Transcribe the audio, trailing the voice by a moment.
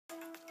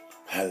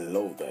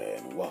Hello there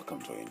and welcome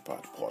to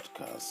Impact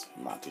Podcast.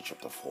 Matthew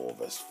chapter 4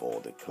 verse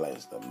 4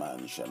 declares that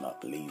man shall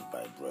not live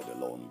by bread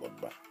alone but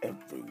by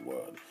every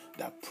word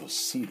that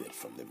proceeded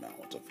from the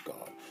mouth of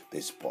God.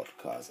 This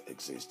podcast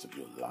exists to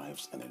build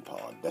lives and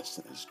empower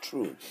destinies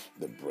through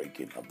the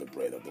breaking of the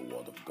bread of the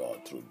word of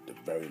God through the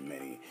very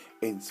many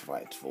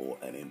insightful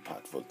and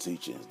impactful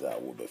teachings that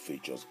will be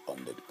featured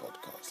on the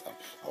podcast.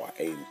 Our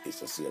aim is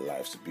to see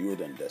lives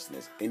built and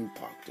destinies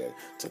impacted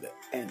to the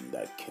end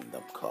that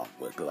kingdom come.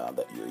 We're glad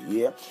that you're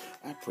here.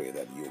 I pray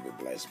that you'll be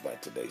blessed by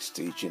today's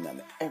teaching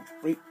and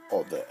every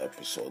other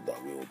episode that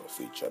we will be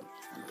featured.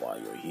 And while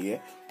you're here,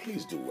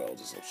 please do well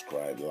to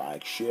subscribe,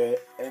 like, share,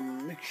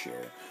 and make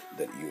sure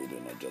that you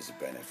do not just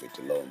benefit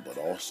alone, but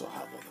also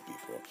have other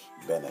people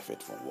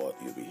benefit from what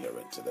you'll be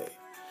hearing today.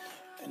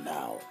 And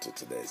now to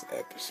today's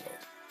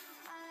episode.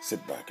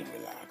 Sit back and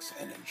relax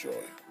and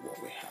enjoy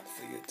what we have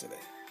for you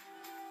today.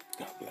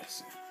 God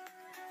bless you.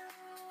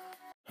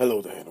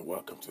 Hello there and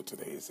welcome to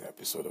today's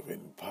episode of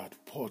Impact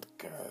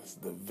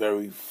Podcast, the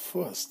very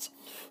first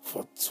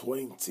for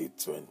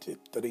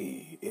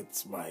 2023.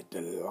 It's my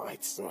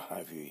delight to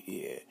have you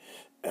here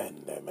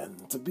and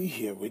to be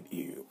here with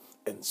you.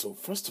 And so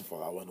first of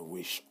all, I want to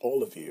wish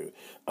all of you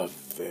a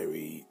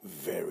very,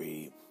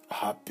 very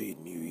happy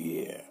new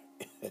year.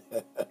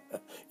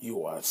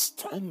 You are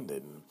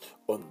standing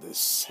on the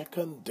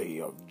second day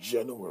of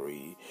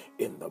January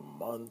in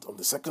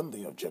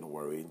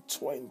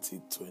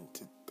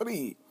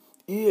 2023.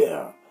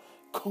 Yeah,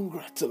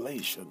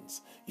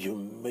 congratulations. You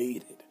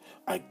made it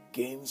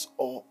against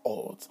all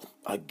odds,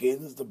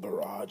 against the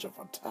barrage of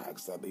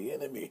attacks that the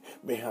enemy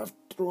may have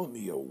thrown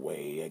your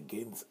way,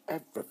 against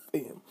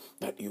everything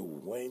that you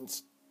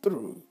went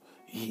through.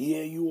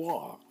 Here you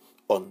are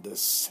on the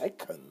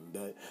second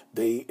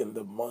day in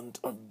the month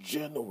of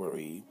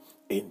January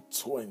in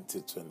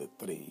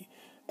 2023.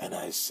 And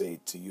I say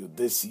to you,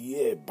 this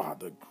year, by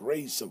the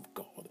grace of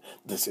God,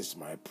 this is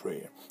my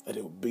prayer, that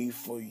it will be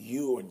for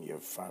you and your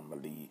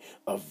family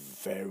a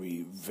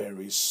very,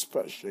 very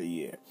special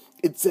year.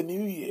 It's a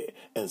new year,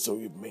 and so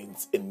it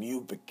means a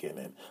new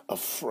beginning, a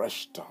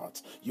fresh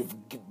start. You've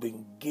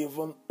been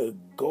given a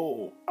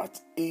go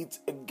at it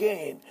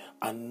again,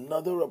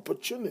 another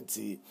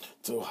opportunity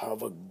to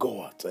have a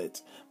go at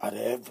it, at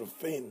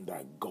everything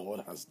that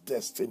God has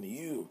destined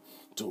you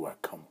to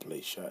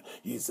accomplish.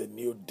 It's a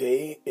new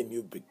day, a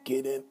new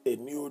beginning, a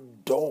new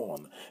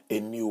dawn, a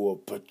new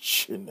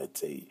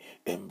opportunity.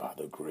 And by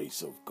the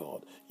grace of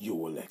God, you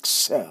will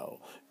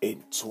excel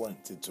in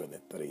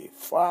 2023.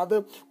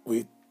 Father,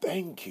 we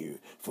thank you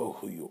for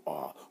who you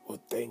are. We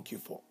thank you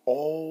for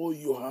all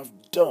you have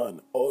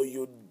done, all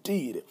you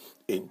did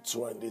in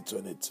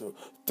 2022.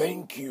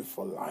 Thank you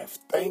for life.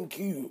 Thank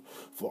you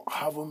for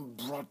having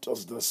brought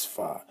us this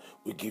far.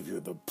 We give you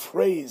the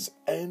praise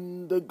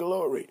and the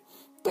glory.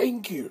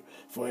 Thank you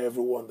for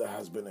everyone that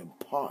has been a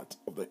part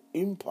of the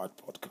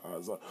Impact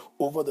Podcast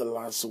over the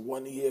last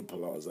 1 year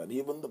plus and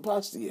even the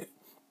past year.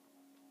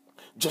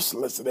 Just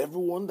listen,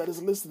 everyone that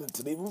is listening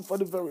today, even for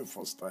the very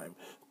first time,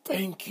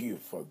 thank you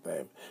for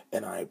them.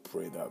 And I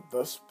pray that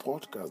this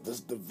podcast,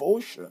 this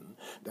devotion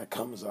that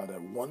comes out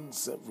at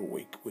once every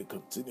week, will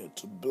continue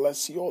to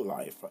bless your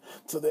life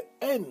to the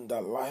end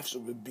that lives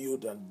will be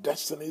built and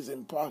destinies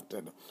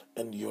impacted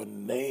and your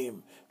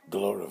name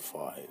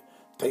glorified.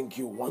 Thank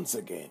you once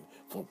again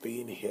for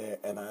being here,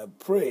 and I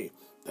pray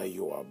that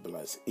you are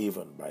blessed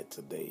even by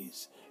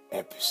today's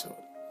episode.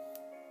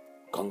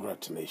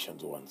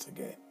 Congratulations once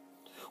again.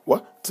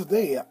 Well,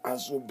 today,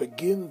 as we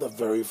begin the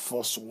very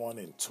first one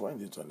in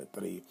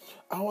 2023,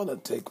 I want to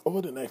take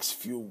over the next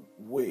few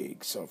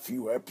weeks or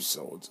few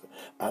episodes,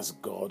 as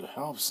God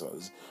helps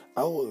us.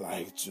 I would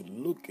like to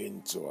look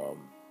into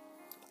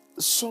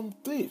some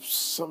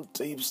tips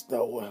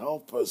that will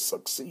help us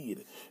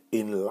succeed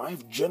in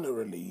life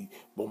generally,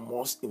 but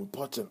most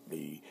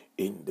importantly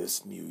in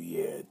this new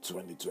year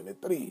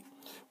 2023,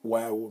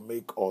 where we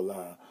make all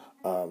our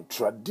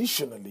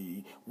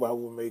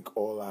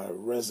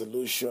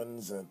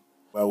resolutions and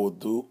where we'll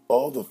do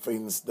all the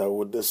things that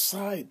we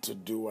decide to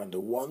do and the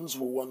ones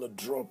we want to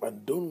drop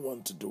and don't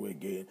want to do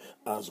again,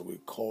 as we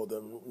call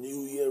them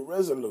New Year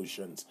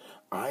resolutions.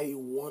 I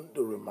want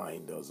to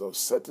remind us of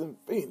certain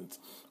things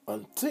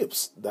and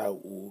tips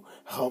that will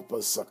help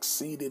us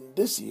succeed in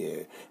this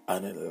year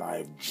and in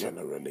life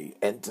generally.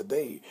 And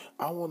today,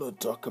 I want to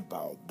talk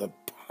about the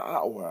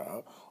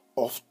power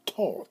of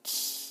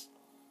thoughts.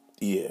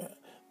 Yeah,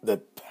 the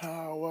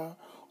power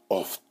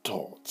of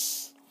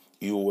thoughts.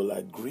 You will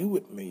agree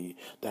with me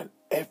that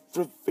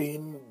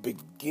everything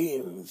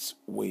begins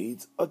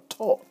with a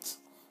thought.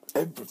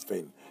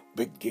 Everything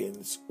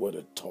begins with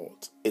a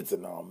thought. It's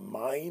in our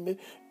mind,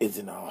 it's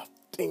in our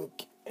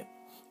thinking.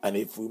 And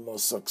if we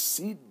must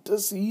succeed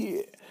this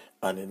year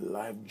and in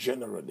life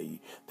generally,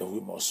 then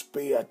we must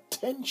pay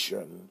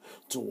attention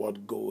to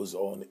what goes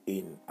on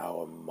in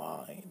our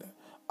mind.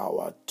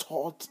 Our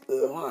thought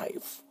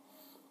life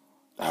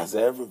has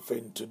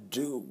everything to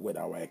do with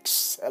our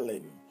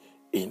excelling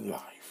in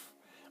life.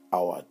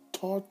 our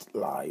thought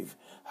life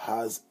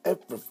has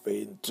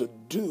everything to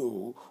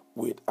do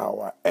with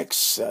our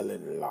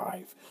excelling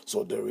life.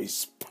 So there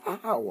is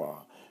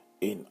power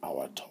in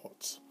our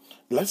thoughts.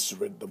 Let's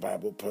read the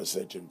Bible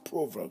passage in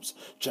Proverbs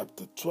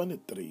chapter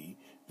 23,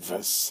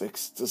 verse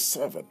 6 to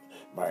 7.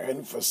 My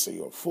emphasis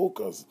or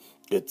focus,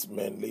 it's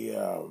mainly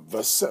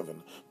verse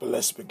 7, but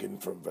let's begin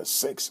from verse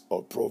 6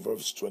 of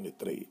Proverbs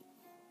 23.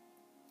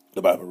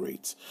 The Bible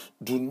reads,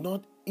 "Do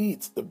not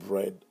eat the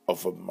bread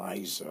of a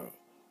miser,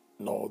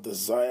 nor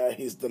desire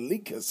his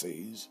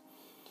delicacies."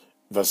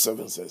 Verse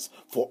 7 says,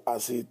 "For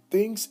as he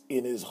thinks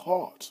in his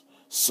heart,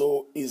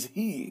 so is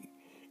he.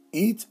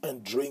 Eat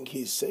and drink,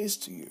 he says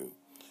to you,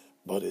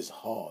 but his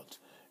heart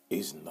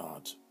is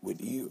not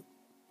with you."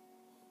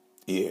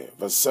 Here,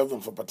 verse 7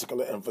 for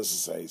particular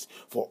emphasis says,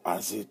 "For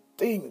as he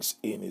thinks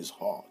in his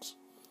heart,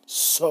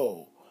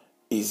 so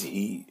is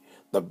he."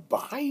 The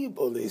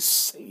Bible is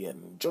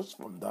saying, just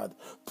from that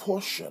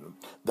portion,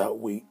 that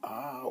we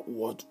are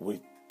what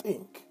we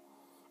think.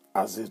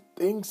 As he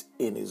thinks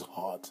in his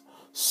heart,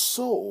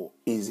 so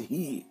is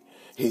he.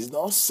 He's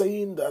not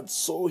saying that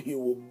so he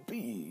will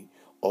be,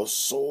 or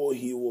so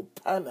he will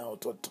pan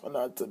out or turn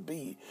out to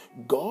be.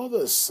 God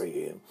is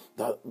saying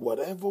that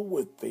whatever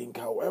we think,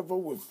 however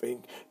we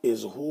think,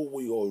 is who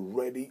we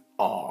already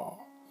are.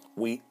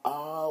 We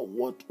are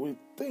what we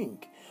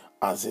think.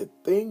 As he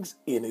thinks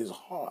in his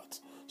heart,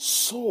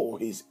 so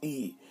is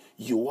he.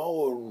 You are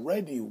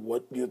already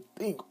what you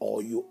think,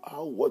 or you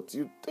are what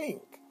you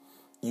think.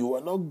 You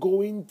are not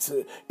going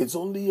to, it's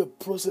only a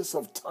process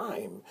of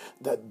time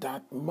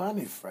that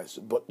manifests.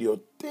 But your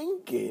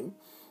thinking,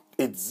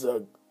 it's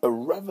a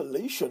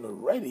revelation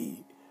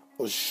already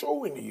of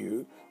showing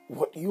you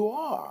what you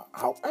are.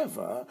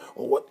 However,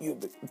 or what you,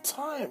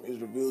 time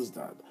reveals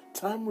that.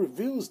 Time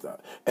reveals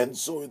that. And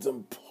so it's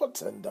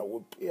important that we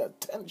pay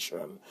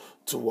attention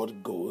to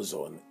what goes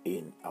on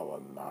in our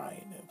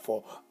mind.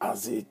 For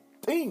as it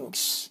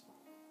thinks,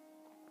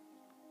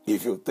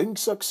 if you think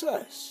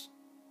success,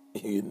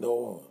 you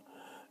know,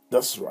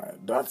 that's right.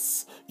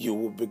 You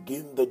will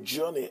begin the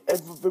journey.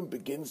 Everything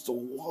begins to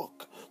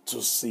work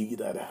to see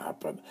that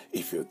happen.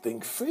 If you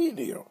think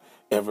failure,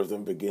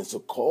 everything begins to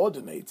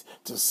coordinate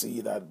to see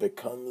that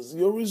becomes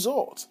your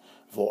result.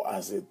 For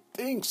as he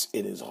thinks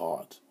in his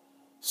heart,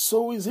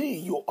 so is he.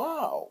 You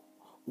are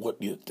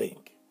what you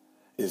think.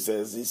 He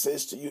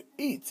says to you,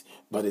 eat,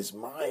 but his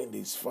mind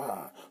is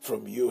far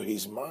from you.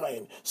 His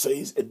mind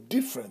says a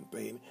different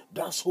thing.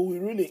 That's who he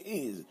really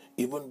is,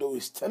 even though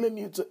he's telling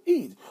you to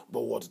eat.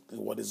 But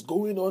what is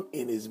going on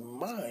in his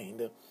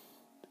mind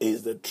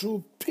is the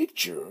true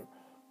picture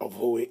of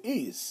who he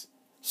is,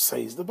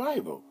 says the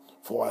Bible.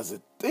 For as he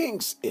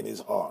thinks in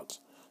his heart,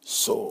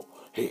 so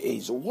he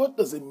is. What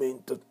does it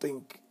mean to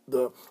think?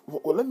 Well,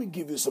 let me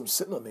give you some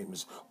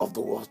synonyms of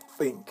the word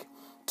think.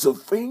 To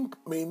think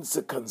means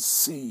to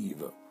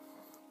conceive,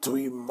 to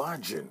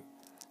imagine,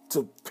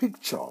 to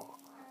picture,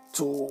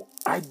 to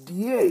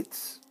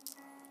ideate,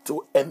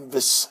 to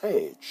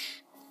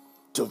envisage.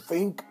 To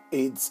think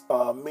it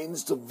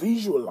means to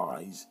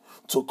visualize,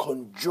 to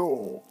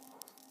conjure,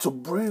 to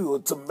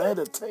brew, to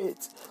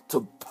meditate,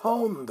 to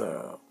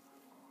ponder,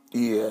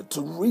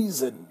 to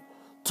reason,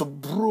 to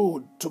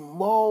brood, to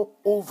mull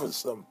over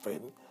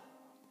something.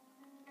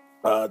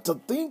 To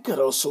think it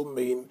also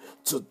means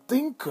to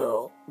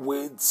tinker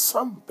with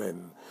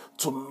something,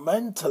 to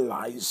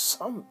mentalize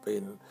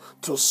something,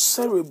 to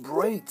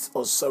cerebrate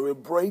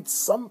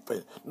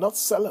something, not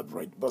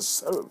celebrate, but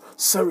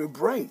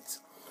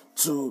cerebrate,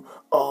 to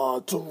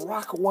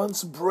rack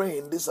one's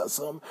brain. These are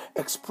some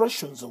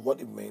expressions of what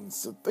it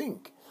means to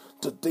think.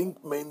 To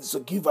think means to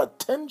give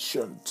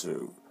attention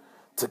to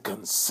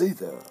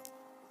consider,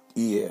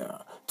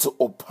 to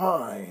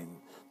opine,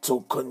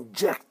 to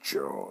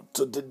conjecture,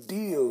 to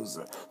deduce,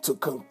 to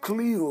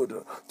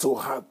conclude, to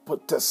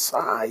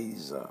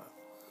hypothesize,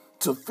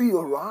 to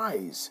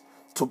theorize,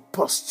 to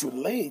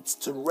postulate,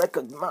 to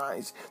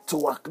recognize,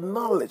 to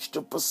acknowledge,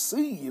 to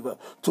perceive,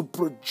 to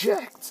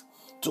project,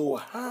 to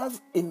have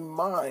in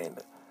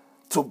mind,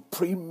 to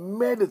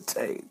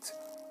premeditate,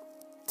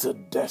 to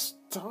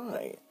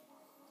destine,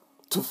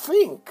 to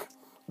think.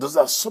 Those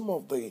are some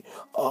of the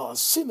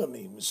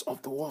synonyms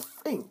of the word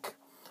think.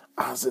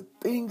 As he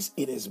thinks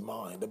in his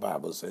mind, the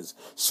Bible says,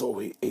 so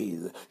he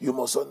is. You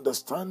must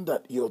understand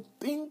that your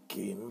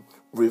thinking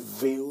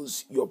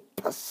reveals your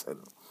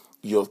person.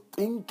 Your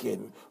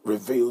thinking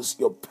reveals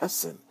your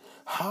person.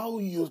 How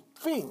you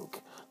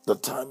think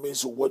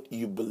determines what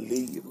you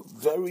believe.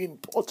 Very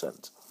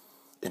important.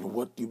 And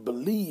what you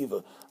believe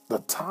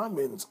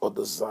determines or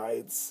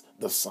decides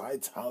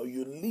how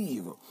you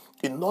live.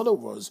 In other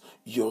words,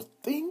 your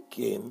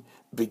thinking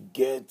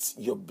begets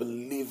your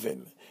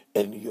believing,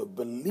 and your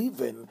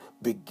believing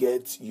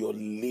begets your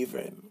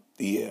living.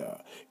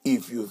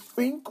 If you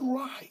think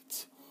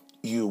right,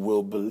 you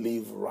will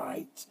believe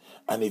right.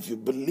 And if you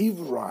believe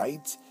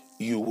right,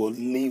 you will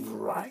live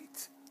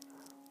right.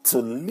 To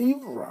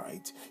live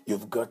right,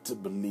 you've got to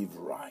believe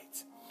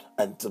right.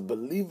 And to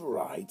believe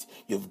right,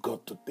 you've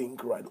got to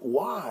think right.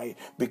 Why?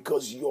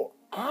 Because your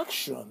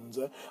actions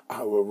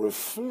are a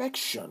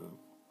reflection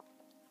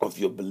of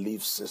your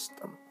belief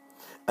system.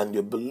 And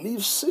your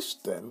belief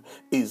system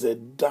is a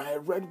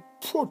direct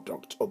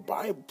product or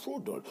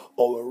byproduct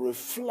or a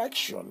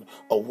reflection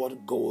of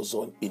what goes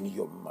on in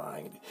your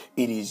mind.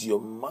 It is your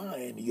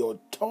mind, your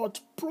thought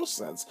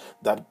process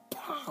that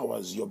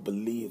powers your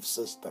belief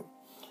system.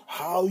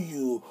 How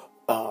you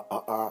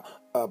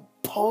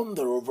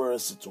ponder over a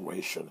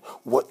situation,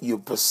 what you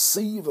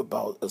perceive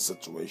about a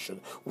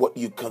situation, what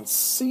you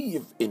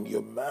conceive in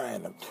your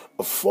mind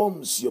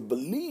forms your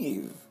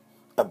belief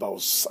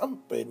about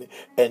something,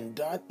 and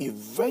that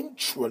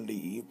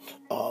eventually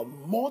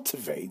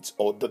motivates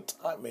or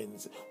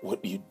determines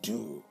what you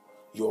do,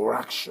 your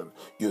action.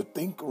 You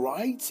think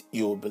right,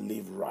 you will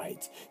believe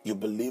right. You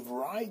believe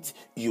right,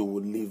 you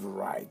will live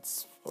right.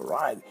 All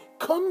right.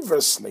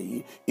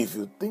 Conversely, if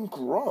you think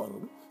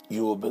wrong,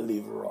 you will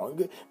believe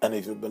wrong, and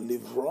if you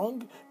believe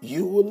wrong,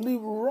 you will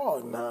live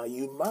wrong. Now,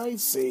 you might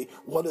say,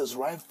 what is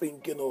right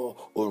thinking or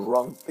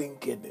wrong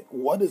thinking?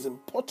 What is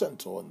important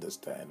to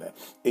understand?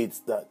 It's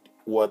that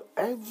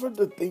whatever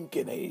the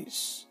thinking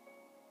is,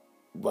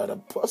 whether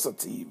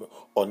positive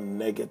or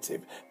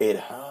negative, it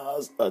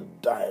has a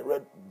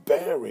direct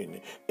bearing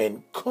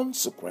and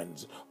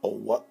consequence of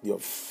what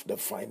the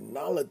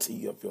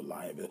finality of your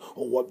life is,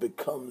 or what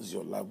becomes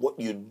your life, what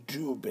you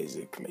do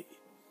basically.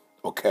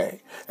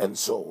 Okay, and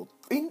so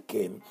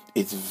thinking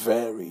is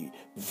very,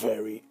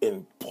 very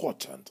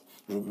important.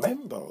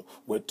 Remember,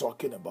 we're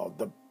talking about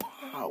the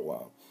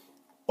power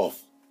of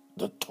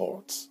the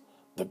thoughts.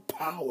 The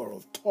power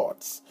of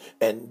thoughts.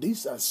 And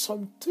these are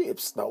some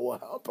tips that will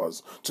help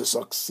us to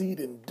succeed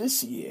in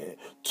this year,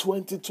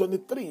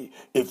 2023.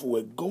 If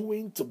we're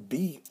going to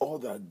be all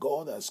that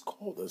God has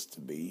called us to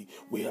be,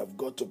 we have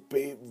got to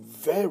pay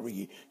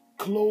very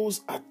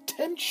close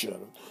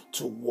attention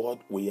to what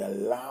we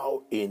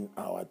allow in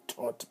our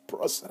thought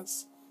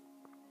process,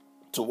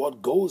 to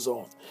what goes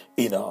on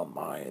in our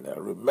mind.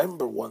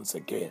 Remember, once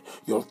again,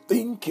 your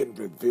thinking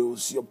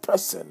reveals your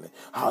person.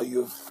 How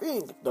you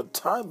think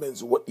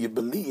determines what you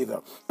believe,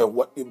 and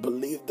what you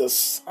believe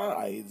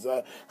decides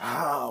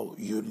how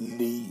you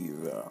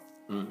live.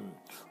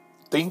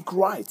 Think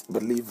right,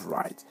 believe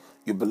right.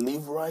 You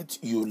believe right,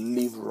 you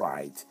live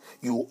right.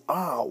 You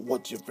are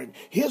what you think.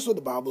 Here's what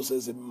the Bible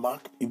says in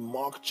Mark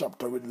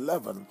chapter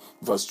 11,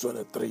 verse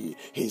 23.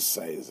 He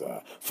says,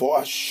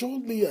 for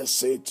assuredly I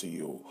say to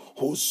you,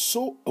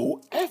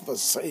 whoever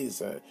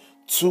says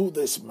to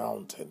this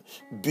mountain,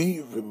 be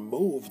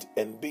removed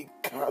and be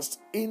cast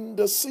in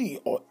the sea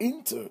or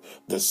into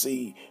the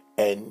sea,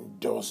 and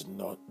does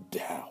not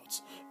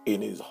doubt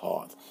in his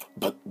heart,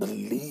 but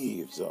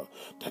believes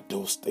that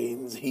those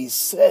things he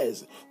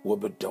says will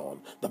be done.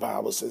 The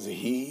Bible says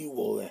he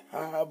will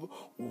have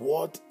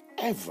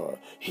whatever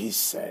he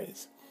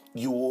says.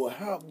 You will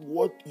have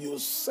what you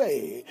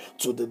say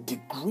to the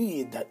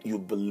degree that you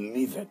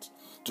believe it,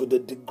 to the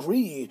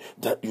degree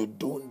that you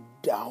don't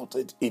doubt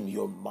it in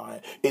your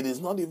mind. It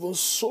is not even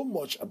so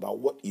much about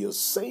what you're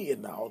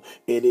saying now,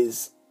 it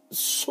is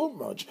so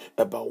much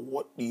about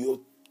what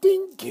you're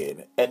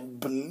thinking and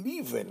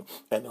believing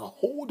and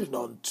holding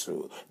on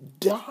to.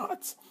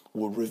 That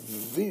will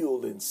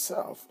reveal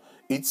itself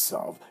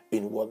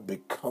in what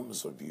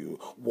becomes of you,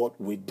 what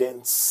we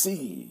then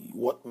see,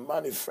 what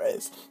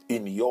manifests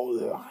in your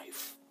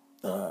life.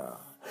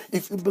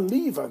 If you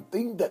believe and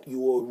think that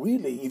you are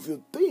really, if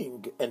you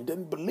think and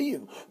then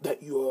believe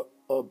that you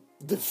are a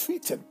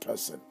defeated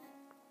person,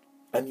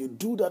 and you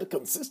do that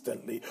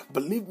consistently,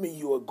 believe me,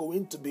 you are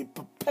going to be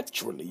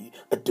perpetually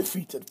a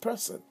defeated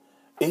person.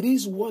 It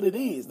is what it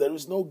is. There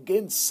is no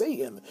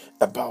gainsaying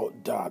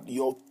about that.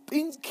 Your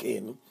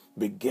thinking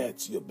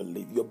begets your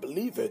belief.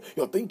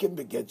 Your thinking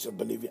begets your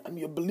belief, and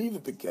your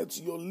belief begets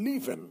your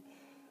living.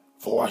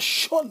 For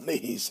assuredly,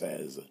 he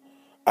says,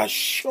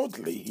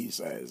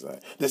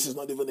 this is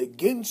not even a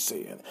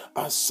gainsaying.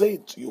 I say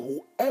to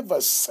you,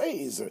 whoever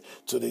says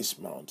to this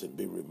mountain,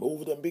 be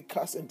removed and be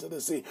cast into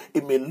the sea.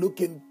 It may look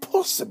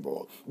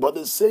impossible, but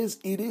it says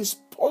it is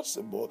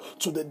possible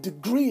to the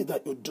degree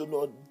that you do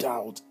not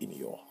doubt in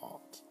your heart.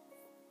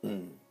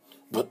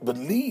 But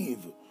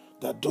believe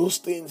that those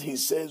things he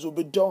says will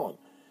be done.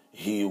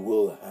 He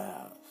will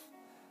have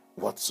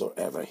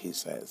whatsoever he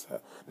says.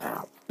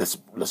 Now, let's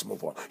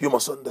move on. You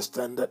must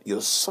understand that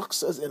your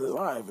success in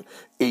life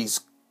is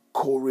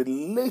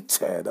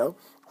correlated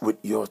with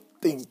your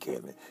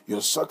thinking.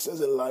 Your success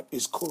in life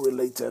is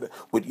correlated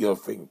with your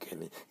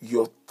thinking.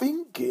 Your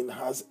thinking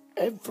has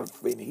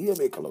everything. Hear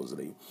me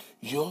closely.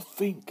 Your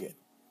thinking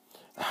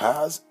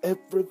has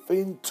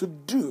everything to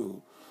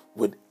do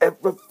with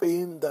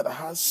everything that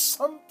has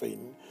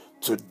something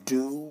to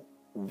do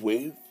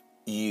with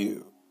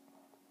you.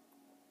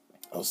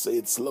 I'll say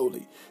it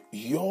slowly.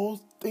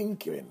 Your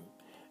thinking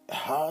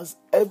has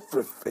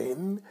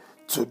everything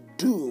to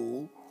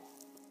do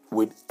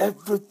with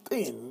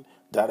everything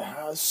that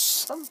has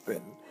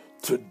something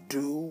to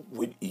do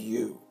with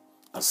you.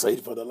 I'll say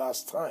it for the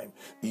last time.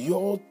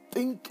 Your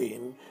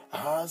thinking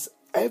has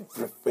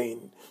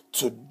everything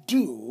to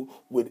do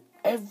with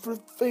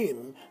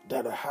everything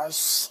that has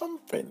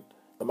something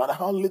no matter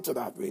how little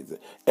that is,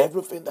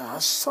 everything that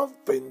has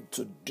something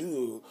to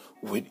do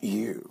with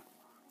you.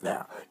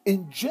 Now,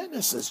 in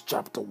Genesis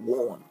chapter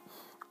 1,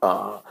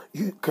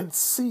 you can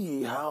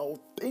see how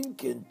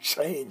thinking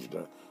changed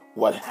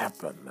what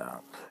happened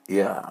now.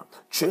 Yeah.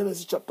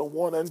 Genesis chapter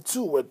 1 and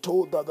 2, we're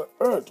told that the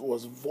earth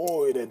was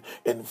void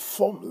and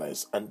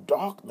formless, and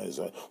darkness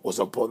was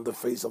upon the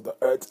face of the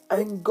earth.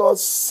 And God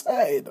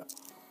said,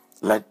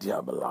 let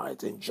there be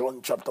light. In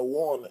John chapter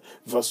 1,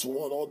 verse 1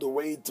 all the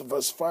way to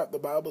verse 5, the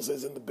Bible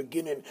says, in the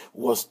beginning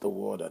was the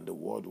Word, and the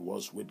Word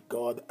was with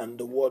God, and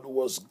the Word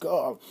was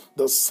God.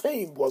 The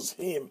same was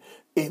Him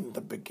in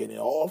the beginning.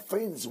 All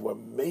things were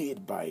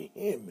made by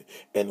Him,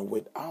 and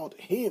without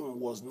Him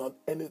was not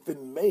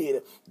anything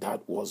made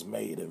that was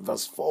made. In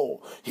verse 4,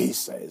 he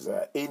says,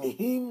 in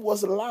Him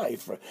was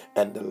life,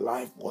 and the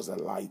life was the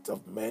light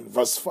of men.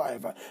 Verse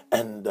 5,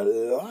 and the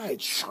light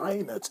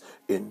shineth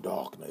in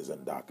darkness,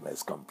 and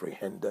darkness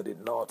comprehended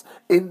it not.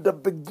 In the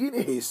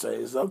beginning, he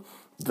says,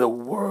 the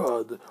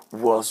Word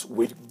was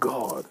with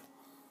God.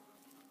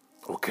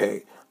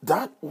 Okay,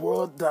 that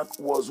word that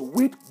was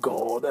with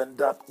God and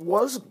that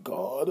was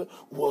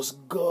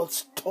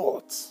God's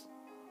thought.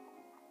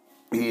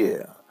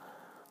 Yeah,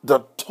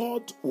 the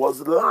thought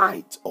was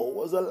light, or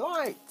was a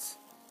light,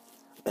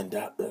 and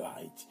that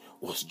light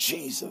was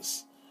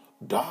Jesus.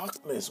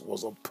 Darkness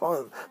was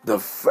upon the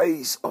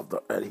face of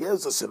the earth.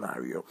 Here's the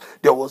scenario.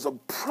 There was a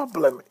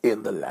problem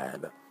in the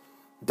land.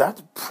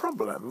 That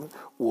problem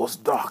was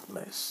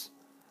darkness.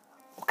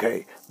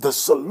 Okay, the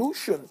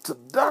solution to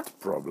that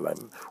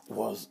problem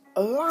was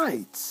a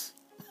light.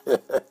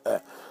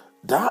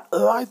 That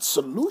light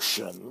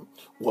solution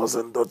was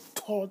in the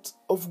thought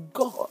of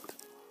God.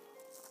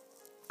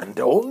 And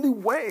the only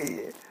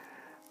way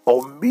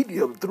or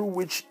medium through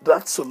which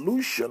that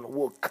solution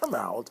will come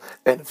out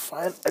and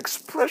find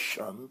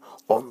expression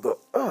on the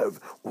earth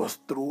was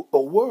through a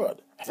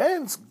word.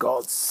 Hence,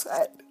 God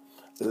said,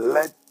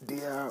 let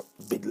there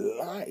be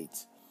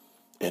light.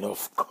 And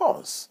of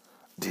course,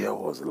 there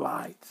was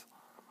light.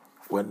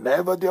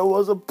 Whenever there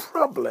was a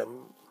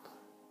problem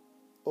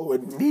or a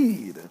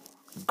need,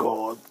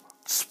 God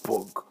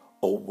spoke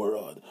a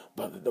word.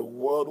 But the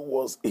word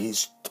was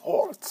His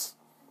thoughts.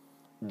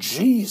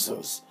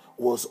 Jesus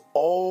was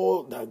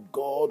all that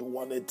God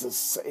wanted to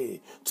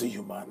say to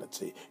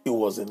humanity. It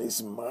was in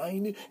His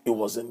mind. It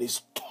was in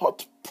His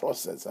thought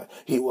process.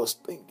 He was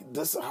thinking,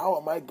 how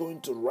am I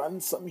going to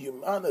ransom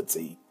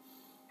humanity?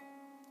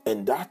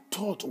 And that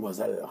thought was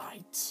a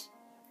light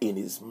in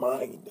His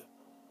mind.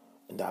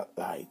 And that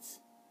light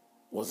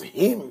was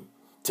Him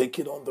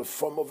taking on the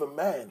form of a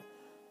man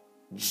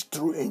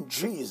through in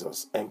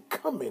Jesus and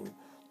coming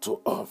to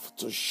earth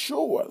to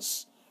show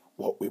us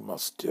what we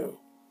must do.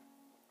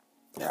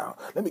 Now,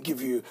 let me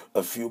give you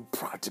a few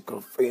practical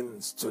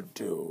things to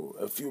do.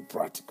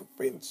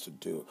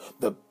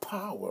 The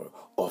power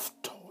of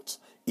thought.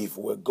 If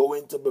we're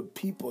going to be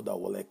people that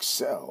will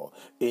excel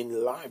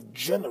in life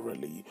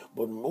generally,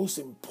 but most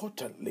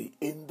importantly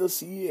in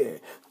this year,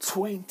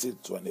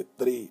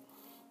 2023,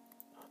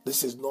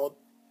 this is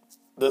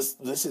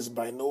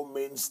by no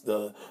means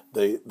the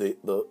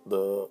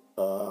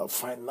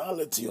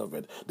finality of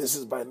it. This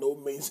is by no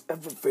means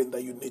everything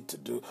that you need to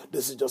do.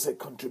 This is just a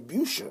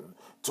contribution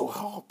to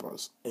help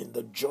us in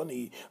the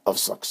journey of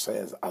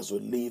success as we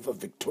live a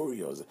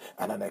victorious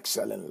and an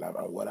excellent life.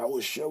 And what I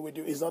will share with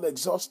you is not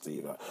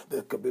exhaustive.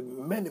 There could be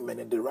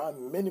there are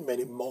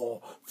many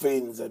more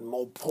things and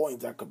more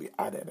points that could be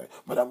added.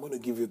 But I'm going to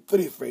give you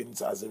 3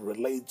 things as it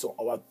relates to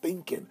our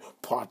thinking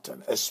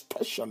pattern,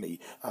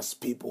 especially as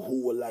people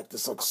who would like to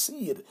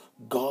succeed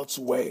God's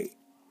way.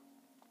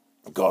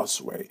 God's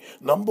way.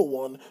 Number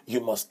 1, you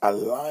must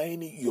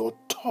align your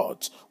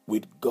thoughts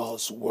with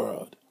God's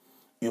word.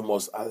 You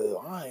must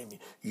align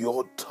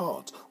your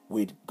thought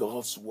with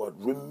God's word.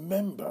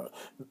 Remember,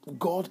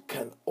 God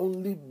can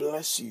only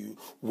bless you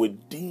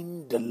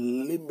within the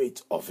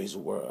limit of His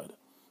word.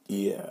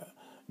 Yeah.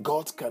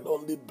 God can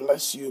only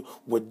bless you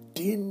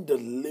within the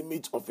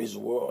limit of His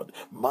word.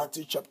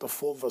 Matthew chapter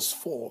 4 verse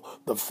 4,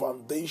 the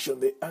foundation,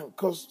 the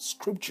anchor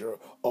scripture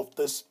of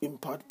this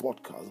Impact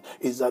podcast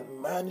is that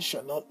man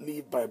shall not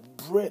live by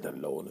bread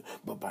alone,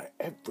 but by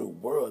every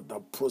word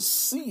that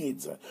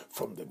proceeds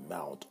from the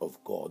mouth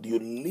of God. You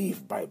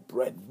live by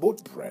bread,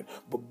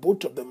 but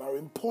both of them are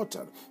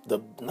important.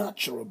 The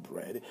natural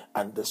bread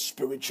and the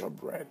spiritual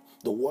bread.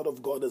 The word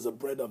of God is a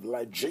bread of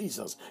life.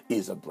 Jesus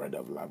is a bread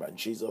of life, and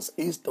Jesus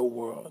is the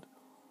word.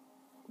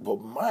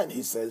 But man,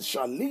 he says,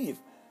 shall live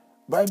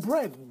by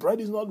bread.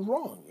 Bread is not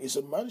wrong. He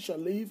said, man shall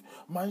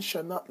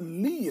not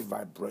live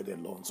by bread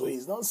alone. So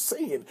he's not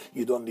saying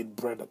you don't need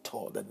bread at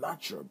all, the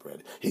natural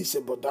bread. He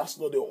said, but that's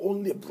not the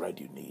only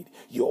bread you need.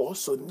 You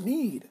also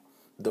need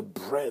the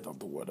bread of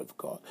the word of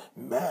God.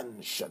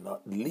 Man shall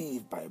not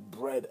live by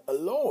bread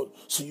alone.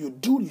 So you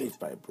do live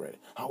by bread.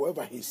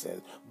 However, he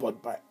says,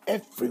 but by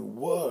every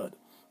word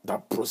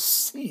that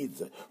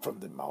proceeds from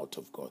the mouth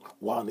of God.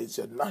 One is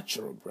your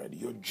natural bread,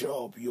 your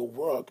job, your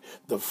work,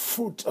 the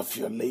fruit of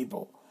your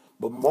labor.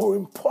 but more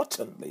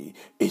importantly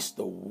is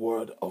the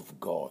Word of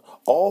God.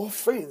 All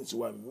things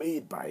were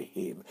made by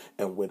him,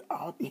 and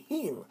without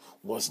him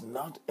was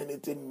not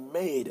anything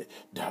made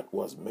that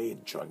was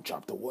made. John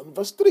chapter 1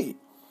 verse 3.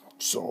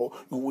 So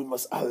we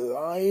must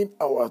align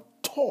our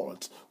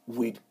thoughts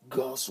with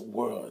God's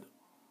Word.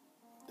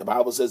 The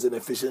Bible says in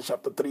Ephesians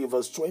chapter 3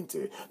 verse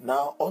 20,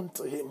 now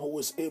unto him who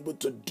is able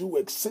to do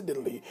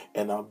exceedingly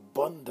and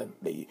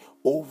abundantly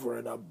over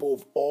and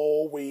above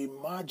all we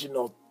imagine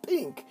or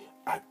think,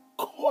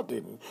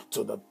 according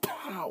to the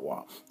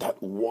power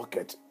that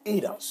worketh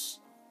in us.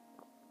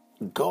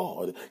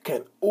 God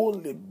can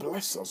only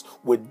bless us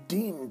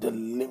within the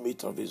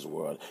limit of his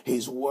word.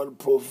 His word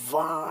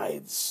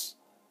provides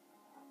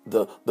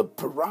the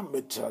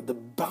parameter, the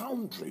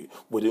boundary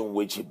within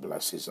which he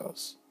blesses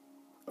us.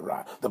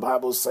 Right. The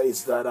Bible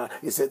says that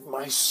it said,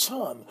 my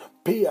son,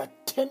 pay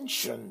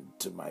attention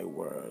to my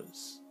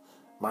words.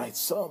 My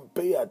son,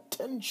 pay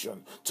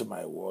attention to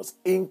my words.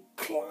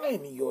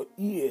 Incline your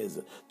ears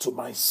to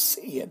my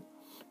saying.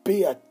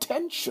 Pay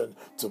attention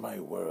to my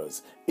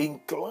words.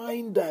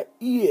 Incline thy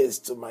ears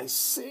to my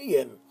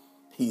saying.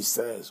 He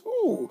says,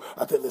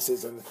 I think this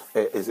is in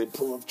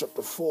Proverbs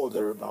chapter 4,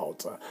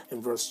 thereabout,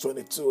 in verse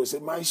 22. It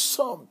said, my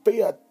son,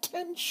 pay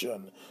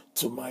attention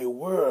to my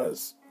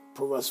words.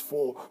 Proverbs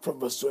 4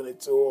 from verse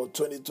 22 or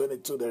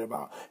 22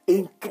 thereabout.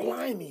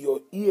 Incline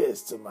your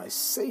ears to my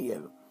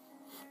saying.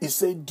 He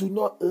said, do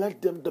not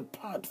let them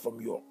depart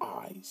from your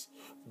eyes.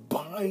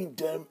 Bind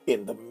them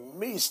in the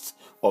midst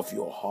of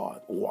your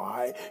heart.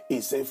 Why?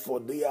 He said,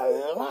 for they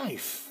are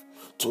life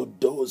to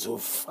those who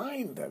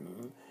find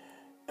them,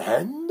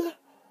 and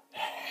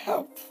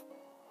health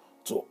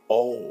to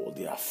all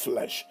their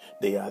flesh.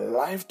 They are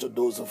life to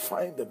those who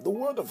find them, the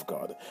word of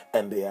God,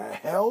 and they are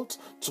health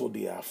to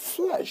their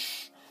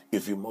flesh.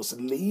 If you must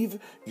live,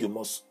 you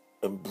must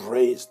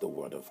embrace the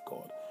word of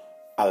God.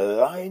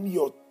 Align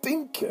your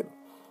thinking.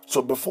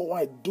 So before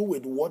I do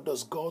it, what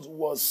does God's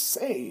word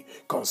say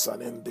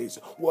concerning this?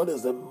 What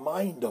is the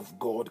mind of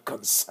God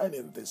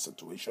concerning this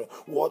situation?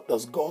 What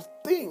does God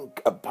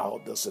think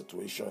about the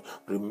situation?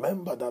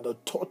 Remember that the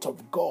thought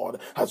of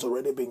God has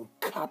already been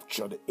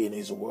captured in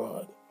his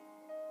word.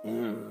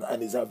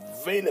 And is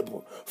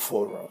available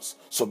for us.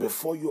 So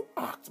before you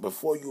act,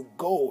 before you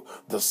go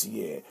this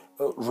year,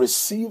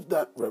 receive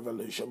that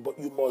revelation, but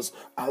you must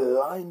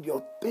align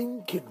your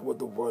thinking with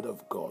the word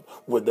of God,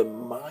 with the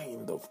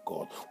mind of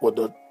God, with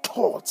the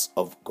thoughts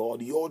of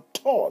God, your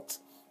thoughts.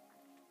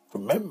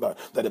 Remember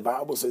that the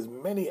Bible says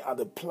many are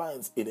the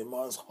plans in a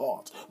man's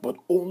heart, but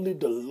only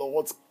the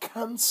Lord's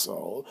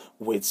counsel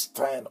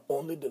withstand.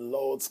 Only the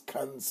Lord's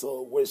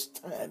counsel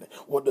withstand.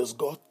 What does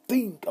God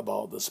think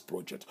about this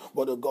project?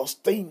 What does God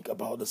think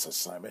about this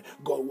assignment?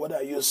 God, what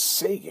are you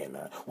saying?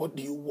 What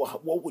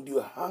would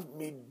you have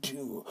me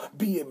do?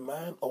 Be a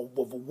man or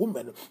a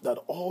woman that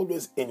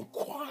always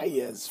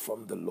inquires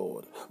from the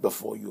Lord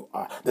before you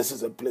are. This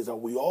is a place that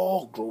we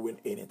all growing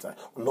in it.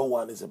 No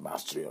one is a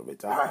master of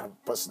it. I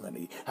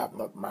personally have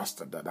not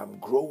mastered that. I'm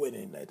growing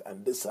in it,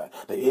 and these are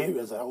the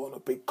areas that I want to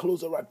pay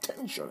closer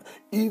attention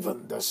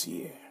even this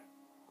year.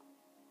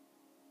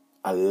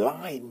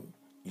 Align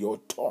your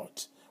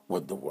thought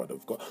with the word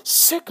of God.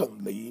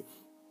 Secondly,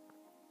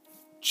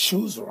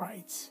 choose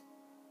right.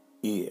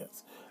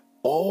 Yes.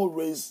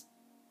 Always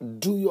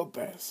do your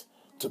best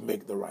to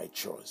make the right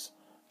choice.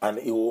 And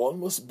it will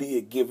almost be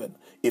a given.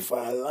 If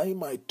I align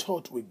my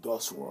thought with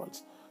God's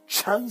words,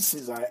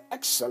 chances are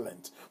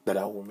excellent that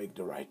I will make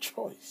the right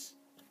choice.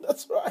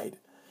 That's right.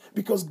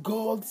 Because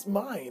God's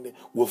mind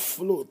will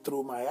flow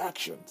through my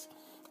actions.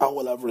 I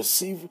will have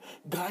received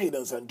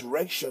guidance and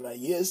direction, and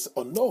yes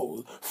or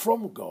no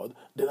from God,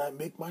 then I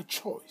make my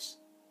choice.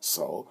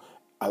 So,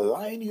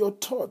 align your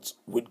thoughts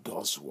with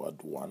God's word,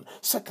 one.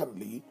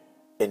 Secondly,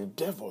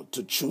 endeavor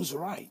to choose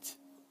right.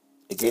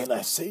 Again,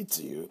 I say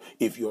to you,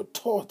 if your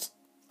thoughts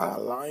are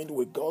aligned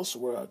with God's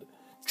word,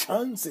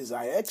 chances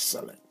are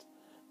excellent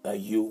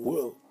that you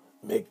will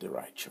make the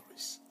right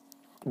choice.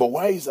 But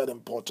why is that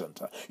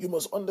important? You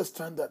must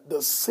understand that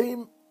the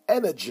same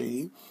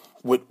energy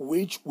with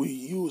which we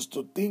use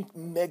to think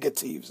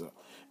negatives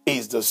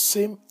is the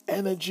same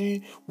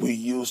energy we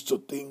use to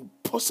think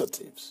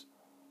positives.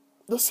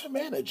 The same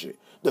energy,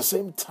 the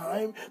same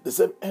time, the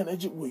same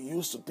energy we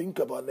use to think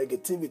about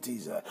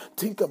negativities,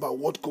 think about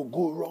what could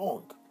go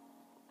wrong.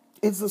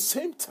 It's the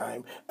same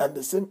time and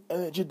the same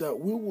energy that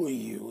we will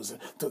use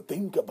to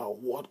think about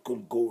what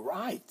could go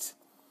right.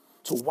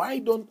 So why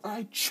don't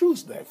I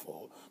choose,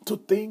 therefore, to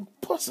think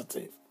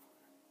positive?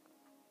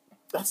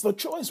 That's the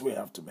choice we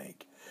have to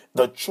make.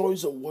 The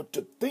choice of what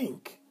to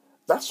think.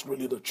 That's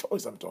really the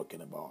choice I'm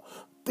talking about.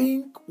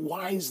 Think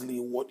wisely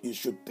what you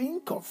should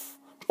think of.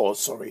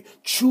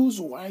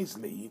 Choose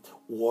wisely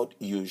what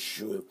you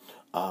should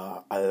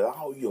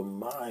allow your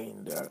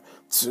mind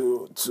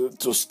to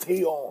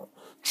stay on.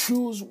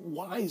 Choose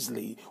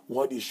wisely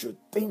what you should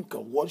think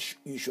of, what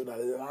you should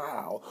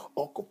allow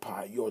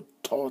occupy your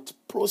thought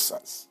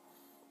process.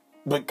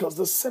 Because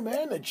the same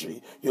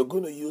energy you're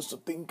going to use to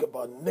think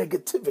about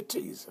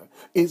negativities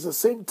is the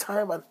same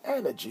time and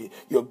energy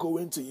you're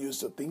going to use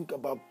to think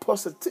about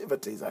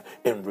positivities.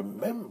 And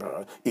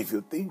remember, if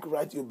you think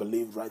right, you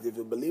believe right. If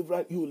you believe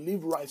right, you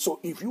live right. So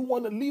if you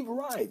want to live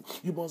right,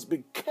 you must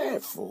be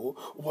careful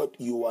what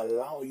you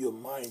allow your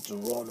mind to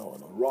run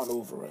on, run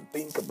over, and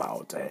think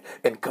about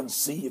and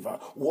conceive.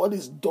 What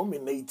is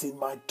dominating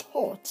my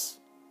thoughts?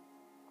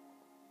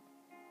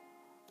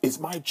 It's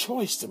my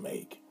choice to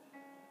make.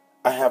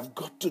 I have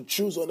got to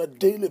choose on a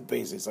daily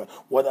basis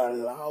what I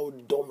allow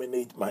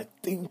dominate my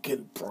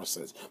thinking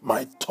process,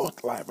 my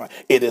thought life.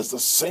 It is the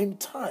same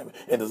time,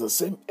 it is the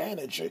same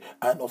energy,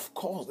 and of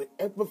course,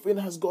 everything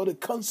has got a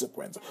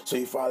consequence. So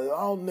if I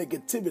allow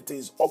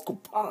negativities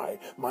occupy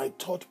my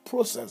thought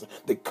process,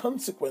 the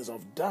consequence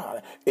of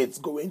that, it's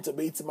going to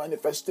be its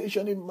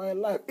manifestation in my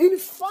life. In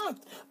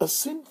fact, a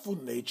sinful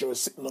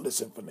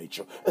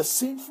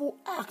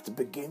act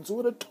begins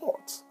with a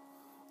thought.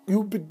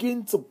 You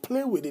begin to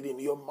play with it in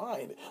your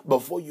mind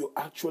before you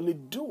actually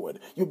do it.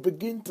 You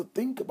begin to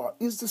think about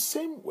it. It's the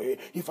same way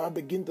if I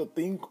begin to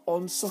think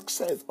on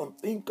success, on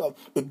think of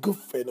a good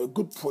friend, a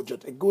good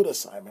project, a good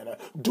assignment,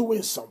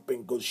 doing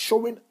something good,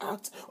 showing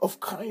acts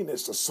of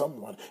kindness to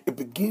someone. It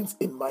begins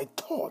in my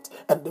thought.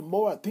 And the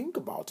more I think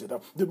about it,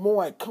 the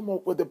more I come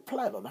up with a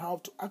plan on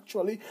how to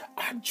actually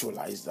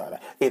actualize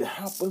that. It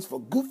happens for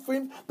good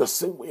things the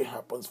same way it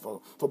happens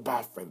for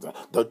bad things.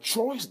 The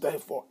choice,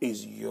 therefore,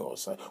 is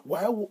yours.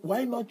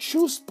 Why not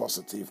choose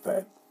positive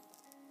then?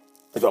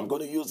 If I'm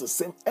going to use the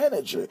same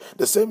energy,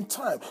 the same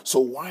time, so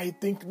why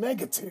think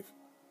negative?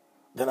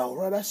 Then I would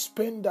rather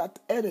spend that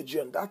energy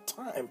and that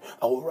time.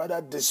 I would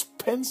rather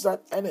dispense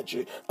that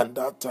energy and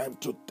that time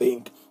to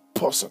think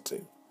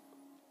positive.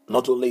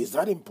 Not only is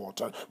that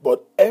important,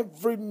 but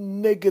every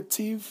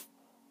negative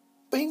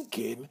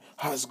thinking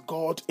has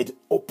got its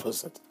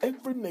opposite.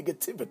 Every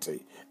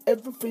negativity,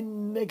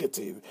 everything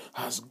negative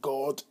has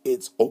got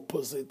its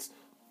opposite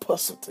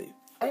positive.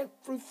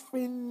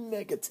 Everything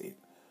negative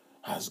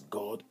has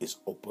got its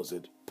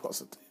opposite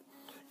positive.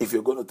 If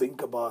you're going to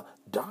think about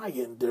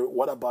dying,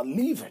 what about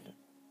living?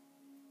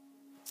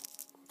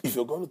 If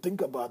you're going to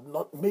think about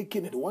not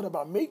making it, what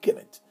about making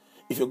it?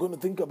 If you're going to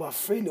think about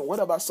failing, what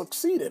about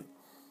succeeding?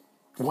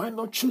 Why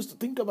not choose to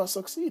think about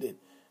succeeding?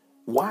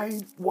 Why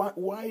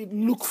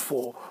look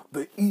for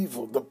the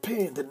evil, the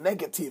pain, the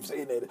negatives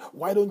in it?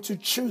 Why don't you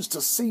choose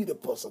to see the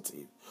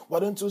positive?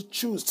 Why don't you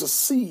choose to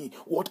see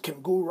what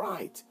can go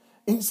right?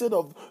 Instead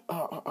of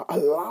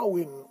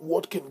allowing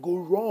what can go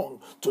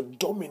wrong to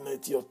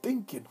dominate your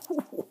thinking.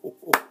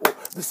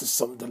 This is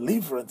some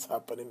deliverance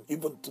happening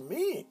even to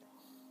me.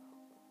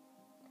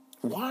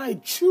 Why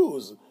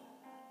choose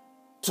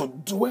to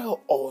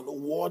dwell on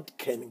what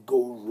can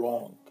go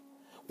wrong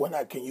when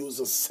I can use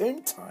the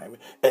same time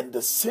and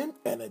the same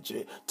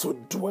energy to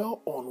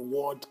dwell on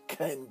what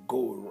can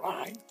go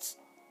right?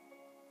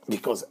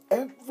 Because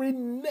every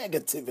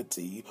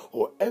negativity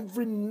or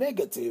every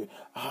negative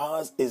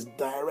has its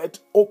direct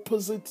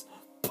opposite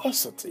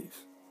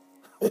positive.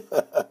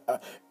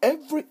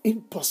 Every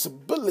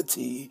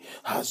impossibility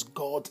has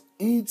got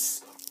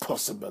its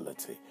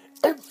possibility.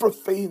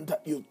 Everything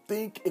that you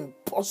think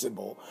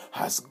impossible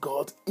has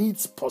got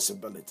its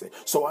possibility.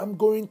 So I'm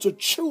going to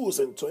choose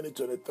in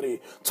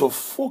 2023 to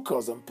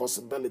focus on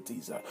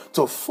possibilities,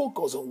 to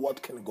focus on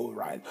what can go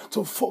right,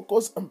 to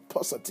focus on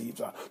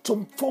positives,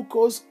 to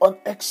focus on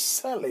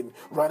excelling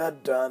rather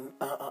than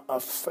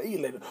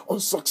failing, on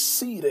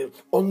succeeding,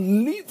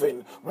 on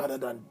living rather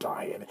than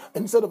dying.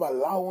 Instead of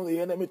allowing the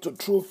enemy to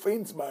throw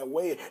things my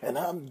way and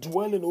I'm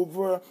dwelling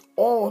over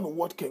on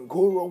what can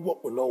go wrong,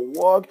 what will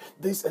not work,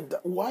 this and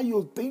that. Why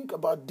you think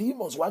about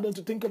demons? Why don't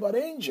you think about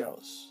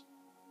angels?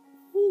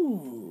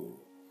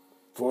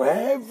 For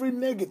every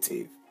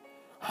negative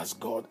has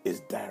God is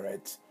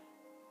direct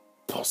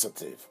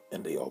positive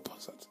and the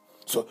opposite.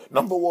 So,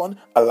 number one,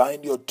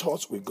 align your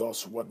thoughts with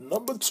God's word.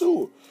 Number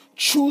two,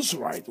 choose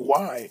right.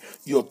 Why?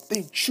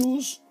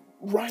 Choose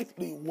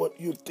rightly what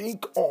you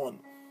think on.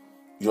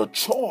 Your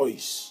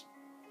choice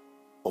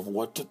of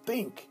what to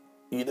think,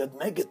 either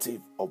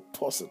negative or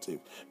positive.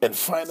 And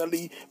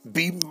finally,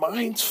 be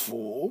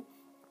mindful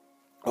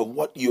of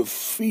what you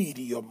feed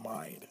your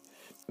mind.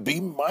 Be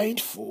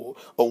mindful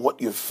of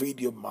what you feed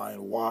your mind.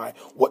 Why?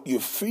 What you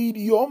feed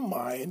your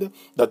mind,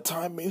 the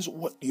time is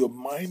what your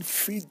mind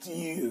feeds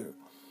you.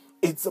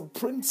 It's a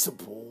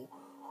principle,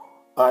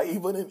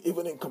 even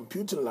in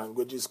computer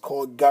language, it's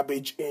called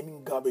garbage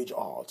in, garbage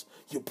out.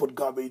 You put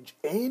garbage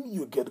in,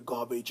 you get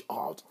garbage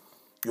out.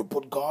 You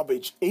put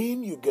garbage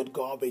in, you get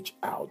garbage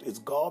out. It's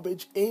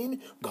garbage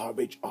in,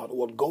 garbage out.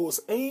 What goes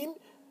in,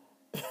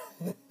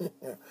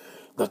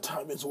 the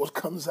time is what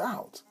comes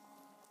out.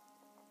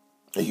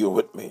 Are you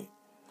with me?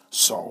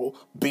 So,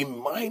 be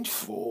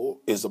mindful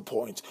is the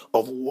point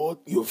of what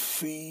you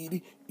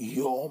feed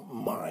your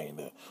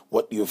mind.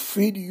 What you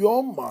feed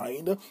your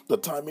mind, the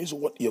time is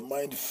what your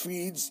mind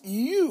feeds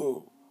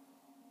you.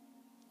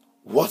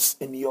 What's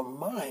in your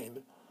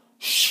mind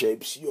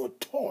shapes your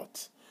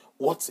thought.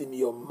 What's in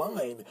your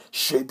mind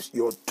shapes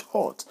your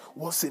thought.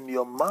 What's in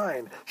your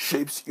mind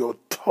shapes your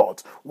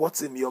thought.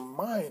 What's in your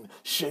mind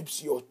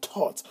shapes your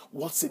thought.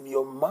 What's in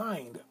your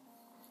mind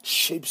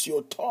shapes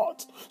your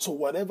thought. So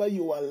whatever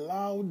you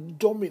allow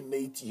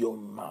dominate your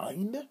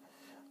mind,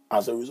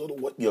 as a result of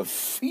what you're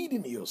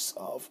feeding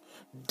yourself,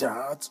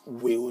 that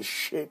will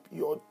shape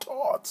your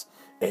thought.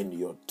 And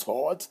your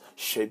thought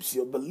shapes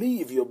your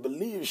belief. Your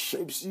belief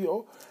shapes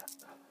your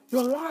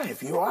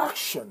life, your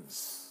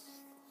actions.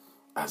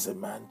 As a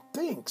man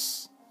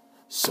thinks,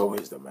 so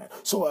is the man.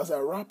 So as I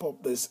wrap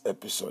up this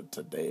episode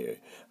today,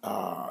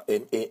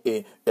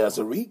 as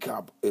a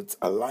recap, it's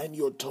align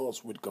your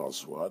thoughts with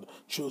God's word,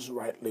 choose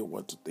rightly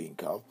what to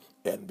think of,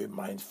 and be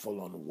mindful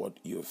on what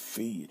you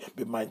feed.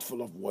 Be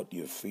mindful of what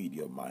you feed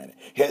your mind.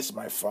 Here's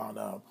my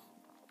final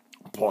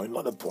point,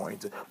 not a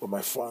point, but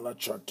my final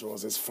chart to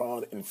us is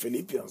found in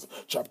Philippians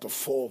chapter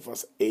 4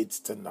 verse 8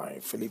 to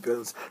 9.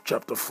 Philippians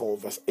chapter 4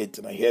 verse 8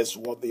 to 9. Here's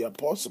what the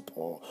Apostle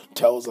Paul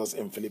tells us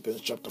in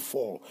Philippians chapter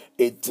 4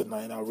 8 to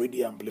 9. I'll read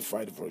the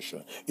Amplified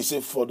Version. He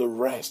said, for the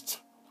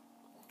rest,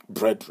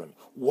 brethren,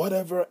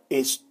 whatever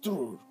is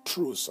true,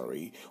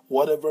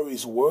 whatever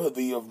is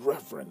worthy of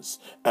reverence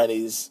and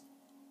is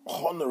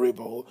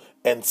honorable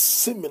and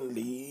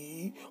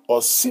seemly,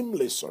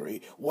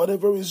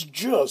 whatever is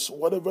just,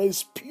 whatever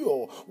is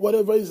pure,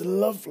 whatever is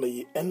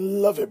lovely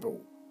and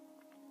lovable,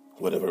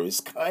 whatever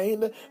is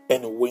kind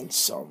and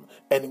winsome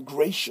and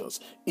gracious,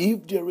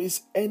 if there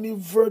is any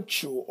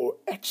virtue or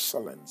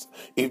excellence,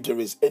 if there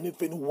is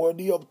anything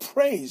worthy of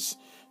praise,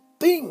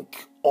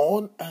 think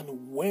on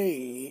and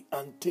weigh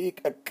and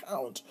take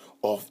account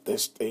of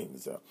these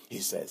things. He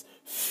says,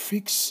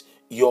 fix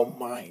your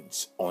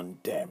minds on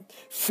them.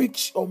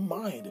 Fix your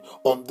mind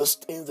on those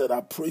things that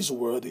are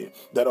praiseworthy,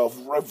 that are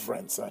of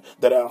reverence,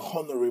 that are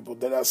honorable,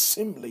 that are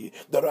seemly,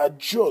 that are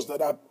just,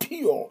 that are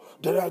pure,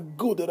 that are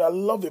good, that are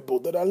lovable,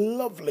 that are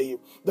lovely,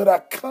 that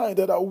are kind,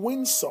 that are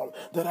winsome,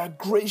 that are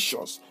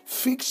gracious.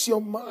 Fix your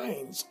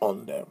minds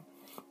on them.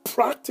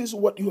 Practice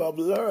what you have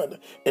learned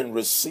and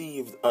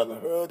received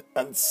and heard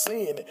and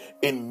seen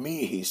in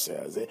me, he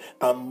says,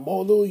 and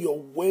model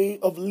your way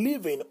of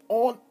living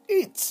on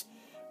it.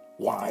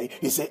 Why?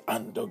 He said,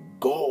 and the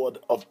God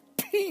of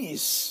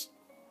peace,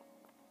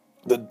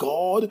 the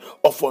God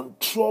of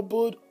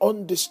untroubled,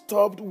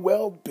 undisturbed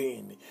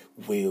well-being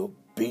will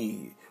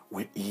be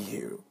with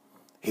you.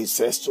 He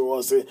says to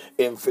us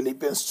in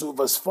Philippians 2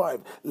 verse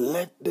 5,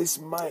 let this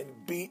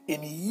mind be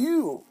in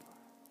you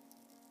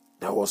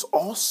that was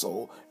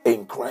also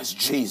in Christ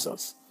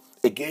Jesus.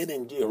 Again,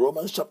 in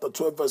Romans chapter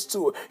 12, verse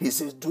 2, he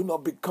says, do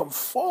not be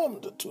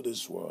conformed to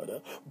this world,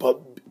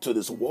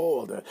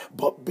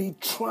 but be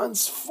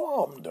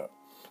transformed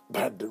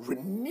by the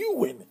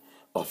renewing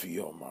of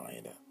your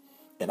mind.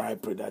 And I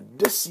pray that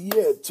this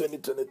year,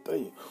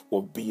 2023,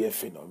 will be a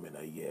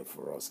phenomenal year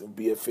for us. It will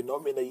be a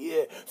phenomenal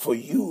year for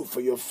you,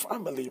 for your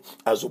family,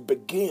 as we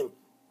begin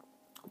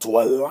to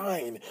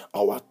align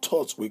our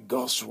thoughts with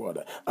God's word,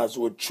 as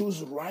we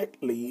choose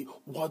rightly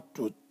what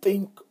to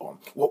think on,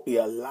 what we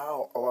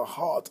allow our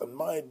heart and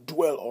mind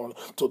dwell on,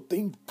 to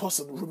think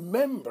positive.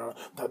 Remember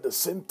that the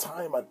same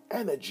time and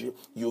energy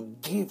you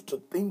give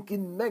to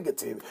thinking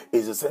negative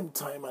is the same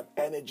time and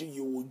energy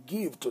you will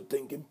give to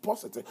thinking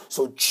positive.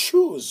 So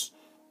choose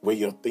where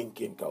your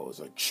thinking goes,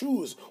 or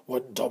choose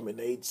what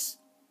dominates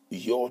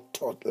your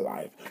thought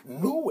life,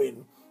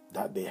 knowing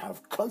that they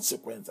have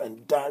consequence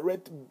and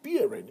direct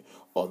bearing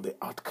on the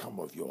outcome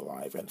of your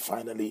life. And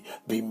finally,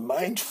 be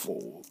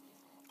mindful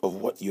of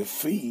what you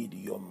feed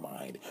your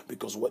mind,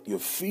 because what you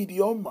feed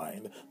your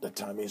mind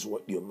determines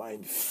what your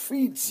mind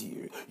feeds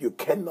you. You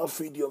cannot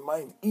feed your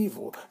mind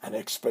evil and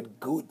expect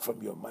good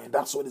from your mind.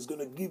 That's what it's going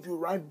to give you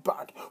right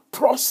back,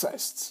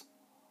 processed.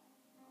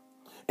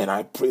 And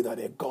I pray that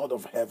a God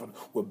of heaven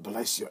will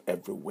bless you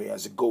everywhere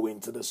as you go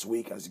into this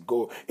week, as you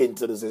go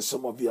into this.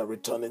 Some of you are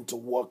returning to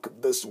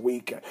work this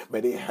week.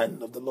 May the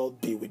hand of the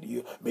Lord be with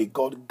you. May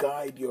God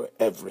guide your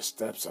every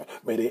step.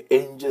 May the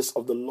angels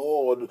of the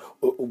Lord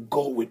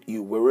go with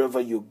you wherever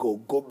you go.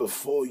 Go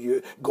before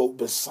you, go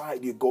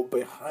beside you, go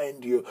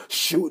behind you,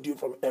 shield you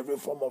from every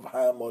form of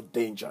harm or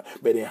danger.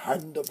 May the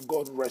hand of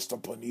God rest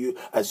upon you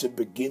as you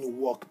begin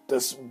work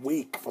this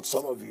week. For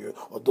some of you,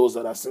 or those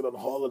that are still on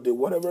holiday,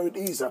 whatever it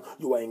is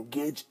you are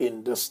engaged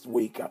in this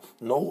week,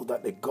 know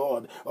that the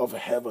God of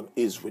heaven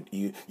is with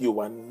you. You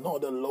are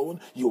not alone.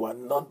 You are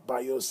not by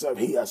yourself.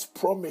 He has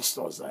promised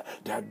us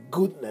that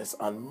goodness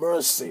and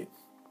mercy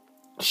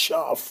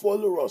shall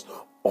follow us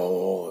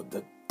all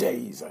the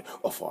days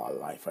of our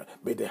life.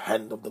 May the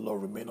hand of the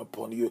Lord remain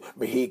upon you.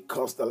 May he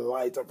cause the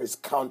light of his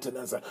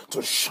countenance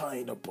to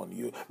shine upon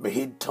you. May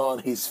he turn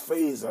his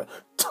face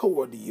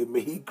toward you.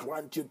 May He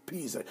grant you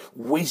peace,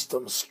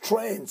 wisdom,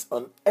 strength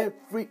on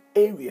every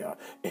area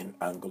and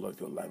angle of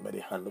your life. May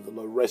the hand of the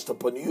Lord rest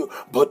upon you,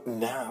 but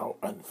now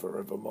and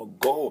forevermore.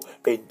 Go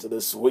into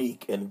this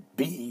week and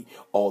be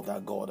all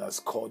that God has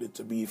called you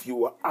to be. If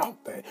you are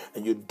out there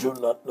and you do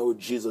not know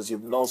Jesus,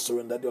 you've not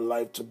surrendered your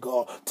life to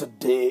God,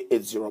 today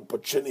is your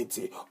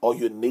opportunity. All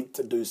you need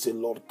to do is say,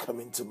 Lord, come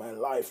into my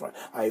life.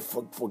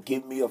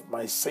 Forgive me of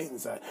my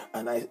sins,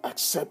 and I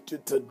accept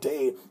you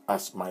today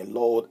as my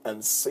Lord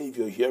and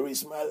Savior. Here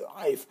is my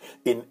life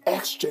in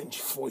exchange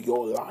for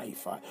your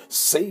life.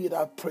 Say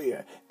that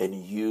prayer and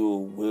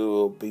you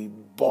will be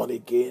born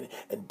again,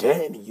 and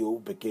then you'll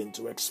begin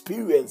to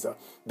experience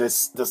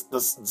this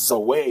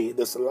Zoe,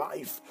 this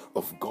life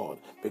of God.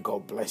 May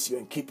God bless you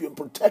and keep you and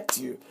protect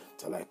you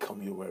till I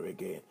come your way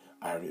again.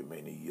 I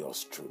remain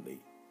yours truly,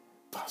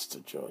 Pastor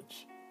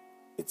George.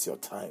 It's your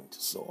time to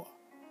soar,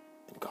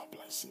 and God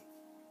bless you.